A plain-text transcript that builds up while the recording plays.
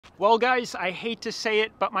Well guys, I hate to say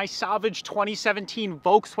it, but my salvage 2017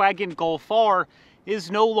 Volkswagen Golf R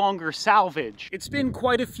is no longer salvage. It's been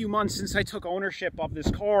quite a few months since I took ownership of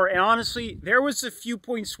this car, and honestly, there was a few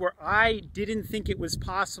points where I didn't think it was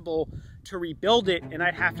possible to rebuild it, and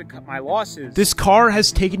I'd have to cut my losses. This car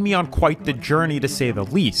has taken me on quite the journey, to say the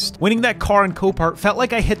least. Winning that car in Copart felt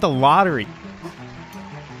like I hit the lottery.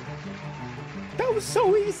 That was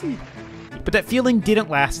so easy. But that feeling didn't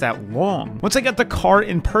last that long. Once I got the car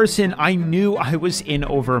in person, I knew I was in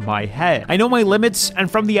over my head. I know my limits, and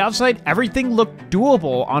from the outside, everything looked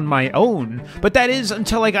doable on my own. But that is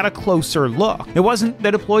until I got a closer look. It wasn't the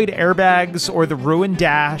deployed airbags, or the ruined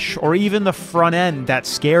dash, or even the front end that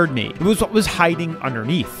scared me. It was what was hiding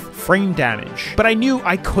underneath. Frame damage. But I knew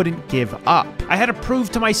I couldn't give up. I had to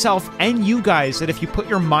prove to myself and you guys that if you put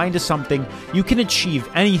your mind to something, you can achieve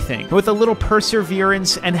anything. And with a little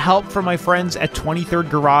perseverance and help from my friends at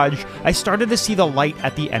 23rd Garage, I started to see the light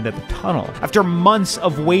at the end of the tunnel. After months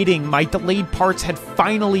of waiting, my delayed parts had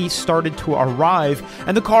finally started to arrive,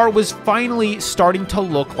 and the car was finally starting to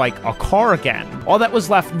look like a car again. All that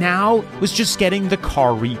was left now was just getting the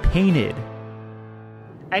car repainted.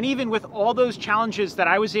 And even with all those challenges that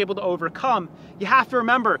I was able to overcome, you have to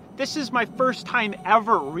remember, this is my first time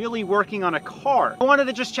ever really working on a car. I wanted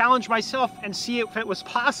to just challenge myself and see if it was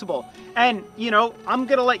possible. And, you know, I'm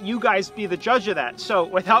gonna let you guys be the judge of that. So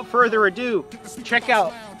without further ado, check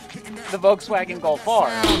out the Volkswagen Golf R.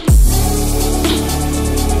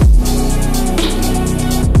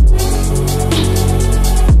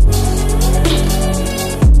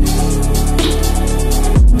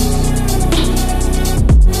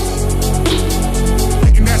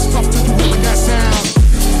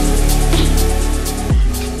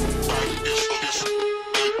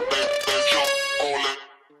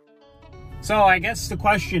 So I guess the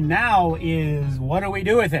question now is, what do we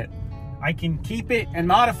do with it? I can keep it and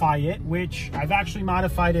modify it, which I've actually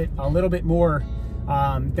modified it a little bit more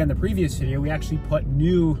than the previous video. We actually put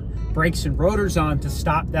new brakes and rotors on to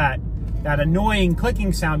stop that annoying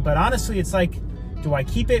clicking sound. But honestly, it's like, do I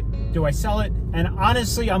keep it? Do I sell it? And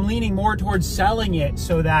honestly, I'm leaning more towards selling it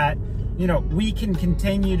so that, you know, we can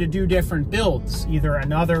continue to do different builds, either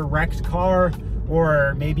another wrecked car,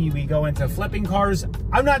 or maybe we go into flipping cars.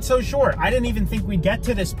 I'm not so sure. I didn't even think we'd get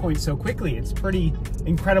to this point so quickly. It's pretty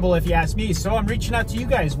incredible if you ask me. So I'm reaching out to you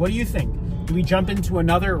guys. What do you think? Do we jump into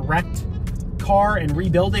another wrecked car and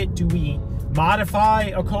rebuild it? Do we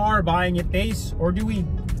modify a car, buying it base? Or do we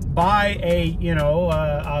buy a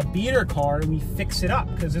beater car and we fix it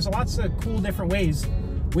up? Because there's lots of cool different ways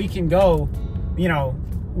we can go, you know,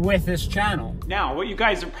 with this channel. Now, what you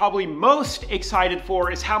guys are probably most excited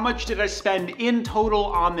for is how much did I spend in total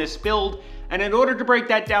on this build? And in order to break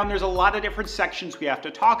that down, there's a lot of different sections we have to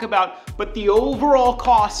talk about, but the overall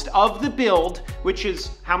cost of the build, which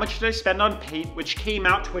is how much did I spend on paint, which came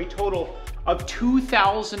out to a total of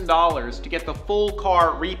 $2,000 to get the full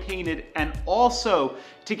car repainted and also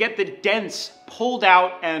to get the dents pulled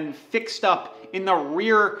out and fixed up in the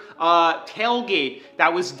rear tailgate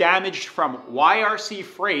that was damaged from YRC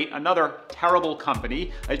Freight, another terrible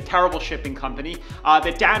company, a terrible shipping company,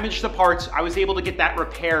 that damaged the parts. I was able to get that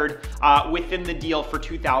repaired within the deal for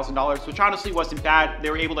 $2,000, which honestly wasn't bad. They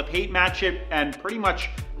were able to paint match it and pretty much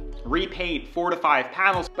repaint 4 to 5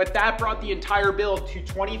 panels, but that brought the entire build to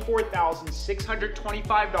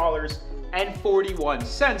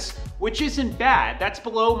 $24,625.41, which isn't bad. That's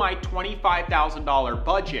below my $25,000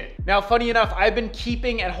 budget. Now, funny enough, I've been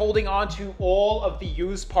keeping and holding on to all of the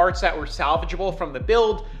used parts that were salvageable from the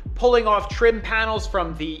build, pulling off trim panels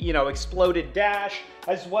from the, you know, exploded dash,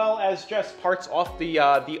 as well as just parts off the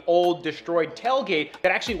old destroyed tailgate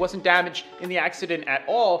that actually wasn't damaged in the accident at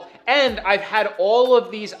all. And I've had all of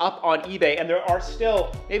these up on eBay, and there are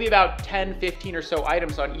still maybe about 10, 15 or so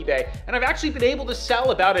items on eBay. And I've actually been able to sell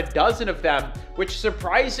about a dozen of them, which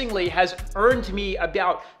surprisingly has earned me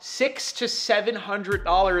about $600 to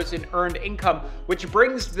 $700 in earned income, which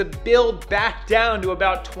brings the build back down to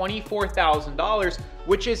about $24,000,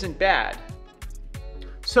 which isn't bad.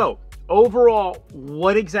 So, overall,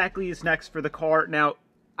 what exactly is next for the car? Now,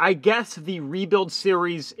 I guess the rebuild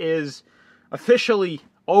series is officially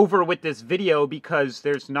over with this video because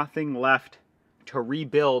there's nothing left to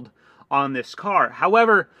rebuild on this car.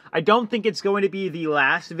 However, I don't think it's going to be the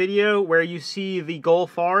last video where you see the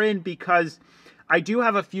Golf R in, because I do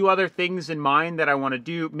have a few other things in mind that I want to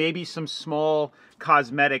do. Maybe some small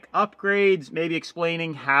cosmetic upgrades, maybe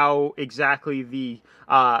explaining how exactly the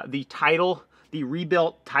title, the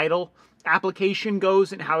rebuilt title application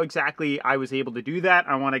goes and how exactly I was able to do that.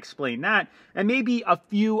 I want to explain that, and maybe a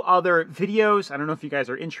few other videos. I don't know if you guys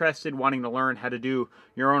are interested, wanting to learn how to do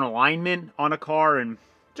your own alignment on a car and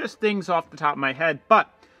just things off the top of my head. But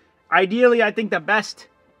ideally, I think the best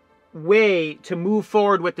way to move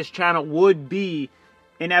forward with this channel would be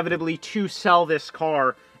inevitably to sell this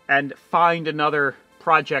car and find another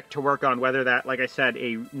project to work on, whether that, like I said,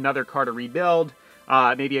 another car to rebuild,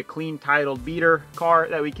 maybe a clean titled beater car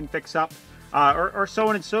that we can fix up, or so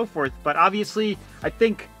on and so forth. But obviously, I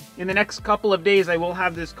think in the next couple of days, I will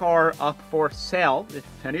have this car up for sale. If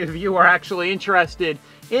any of you are actually interested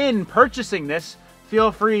in purchasing this,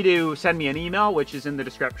 feel free to send me an email, which is in the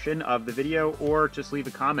description of the video, or just leave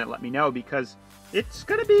a comment, let me know, because it's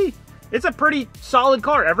a pretty solid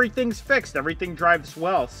car. Everything's fixed, everything drives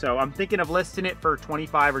well. So I'm thinking of listing it for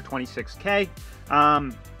 25 or 26K.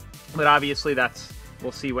 But obviously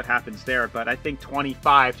we'll see what happens there. But I think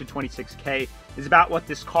 25 to 26K is about what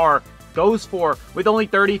this car goes for with only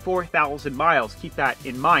 34,000 miles. Keep that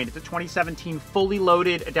in mind. It's a 2017 fully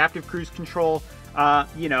loaded adaptive cruise control.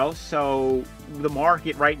 You know, so the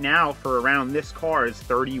market right now for around this car is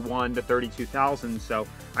 31 to 32,000. So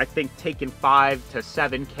I think taking 5 to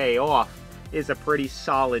 7K off is a pretty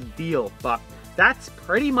solid deal. But that's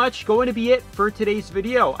pretty much going to be it for today's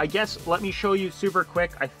video. I guess let me show you super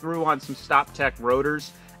quick. I threw on some StopTech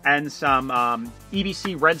rotors and some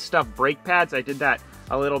EBC red stuff brake pads. I did that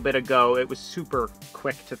a little bit ago. It was super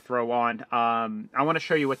quick to throw on. I want to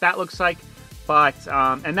show you what that looks like. But,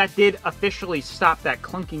 and that did officially stop that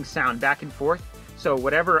clunking sound back and forth. So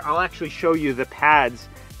whatever, I'll actually show you the pads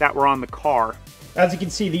that were on the car. As you can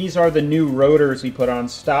see, these are the new rotors we put on.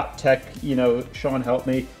 StopTech, you know, Sean helped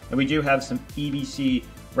me. And we do have some EBC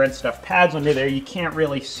red stuff pads under there. You can't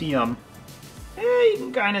really see them. You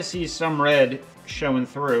can kind of see some red showing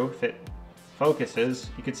through if it focuses.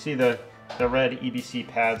 You can see the red EBC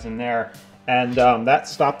pads in there. And that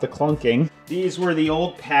stopped the clunking. These were the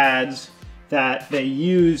old pads that they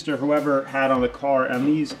used or whoever had on the car, and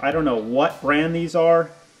these, I don't know what brand these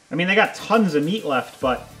are. I mean, they got tons of meat left,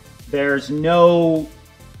 but there's no,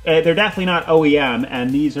 they're definitely not OEM,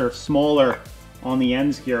 and these are smaller on the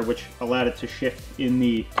ends here, which allowed it to shift in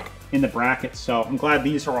the brackets. So I'm glad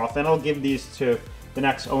these are off, and I'll give these to the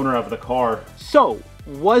next owner of the car. So,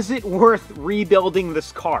 was it worth rebuilding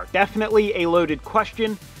this car? Definitely a loaded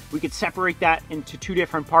question. We could separate that into two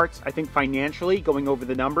different parts. I think financially, going over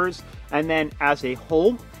the numbers, and then as a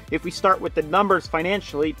whole. If we start with the numbers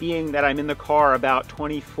financially, being that I'm in the car about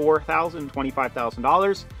 $24,000,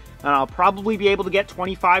 $25,000, and I'll probably be able to get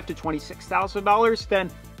 $25,000 to $26,000,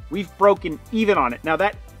 then we've broken even on it. Now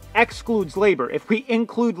that excludes labor. If we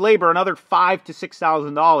include labor, another $5,000 to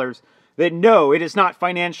 $6,000, then no, it is not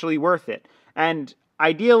financially worth it. And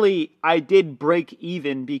ideally, I did break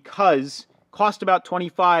even because cost about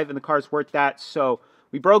 25 and the car's worth that, so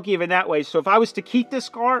we broke even that way. So if I was to keep this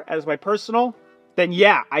car as my personal, then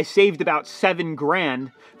yeah, I saved about 7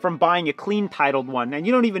 grand from buying a clean titled one. And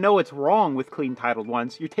you don't even know what's wrong with clean titled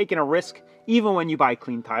ones. You're taking a risk even when you buy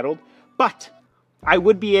clean titled. But I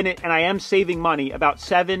would be in it, and I am saving money, about 6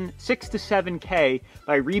 to 7K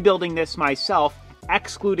by rebuilding this myself,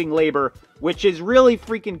 excluding labor, which is really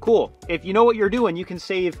freaking cool. If you know what you're doing, you can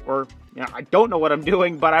save, or you know, I don't know what I'm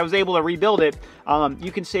doing, but I was able to rebuild it.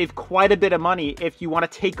 You can save quite a bit of money if you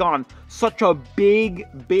want to take on such a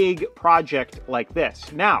big project like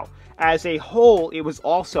this. Now, as a whole, it was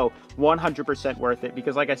also 100% worth it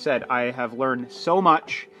because, like I said, I have learned so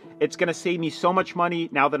much. It's going to save me so much money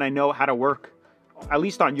now that I know how to work, at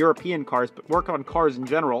least on European cars, but work on cars in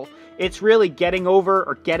general. It's really getting over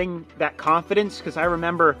or getting that confidence, because I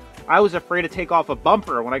remember I was afraid to take off a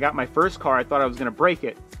bumper when I got my first car. I thought I was going to break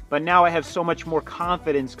it. But now I have so much more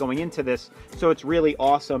confidence going into this, so it's really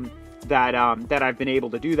awesome that that I've been able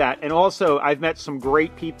to do that. And also, I've met some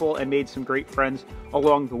great people and made some great friends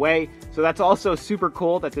along the way. So that's also super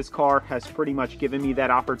cool that this car has pretty much given me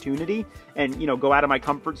that opportunity and, you know, go out of my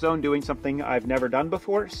comfort zone doing something I've never done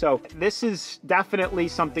before. So this is definitely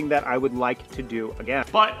something that I would like to do again.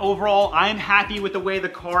 But overall, I'm happy with the way the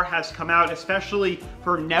car has come out, especially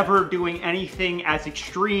for never doing anything as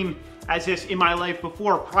extreme as this in my life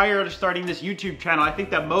before. Prior to starting this YouTube channel, I think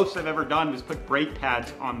that most I've ever done was put brake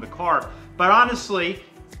pads on the car. But honestly,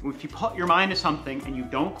 if you put your mind to something and you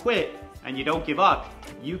don't quit and you don't give up,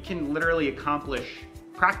 you can literally accomplish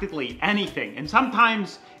practically anything. And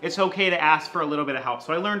sometimes it's okay to ask for a little bit of help.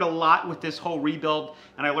 So I learned a lot with this whole rebuild,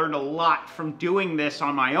 and I learned a lot from doing this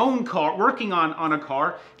on my own car, working on a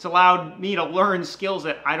car. It's allowed me to learn skills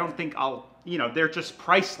that I don't think they're just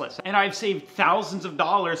priceless. And I've saved thousands of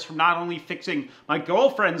dollars from not only fixing my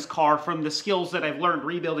girlfriend's car from the skills that I've learned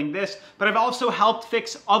rebuilding this, but I've also helped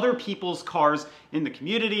fix other people's cars in the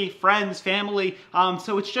community, friends, family.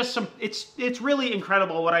 So it's just it's really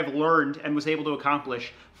incredible what I've learned and was able to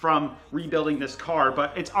accomplish from rebuilding this car,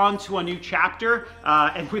 but it's on to a new chapter.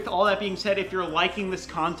 And with all that being said, if you're liking this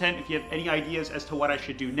content, if you have any ideas as to what I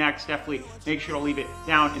should do next, definitely make sure to leave it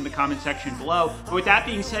down in the comment section below. But with that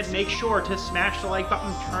being said, make sure to smash the like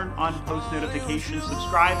button, turn on post notifications,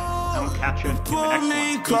 subscribe, and I'll catch you in the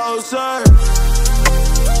next one.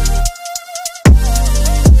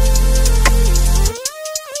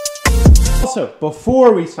 Also,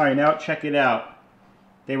 before we sign out, check it out.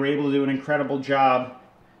 They were able to do an incredible job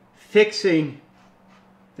fixing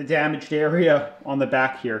the damaged area on the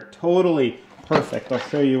back here. Totally perfect. I'll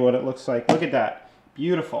show you what it looks like. Look at that.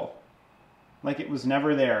 Beautiful. Like it was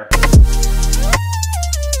never there.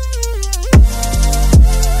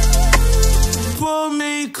 Pull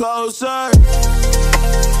me closer.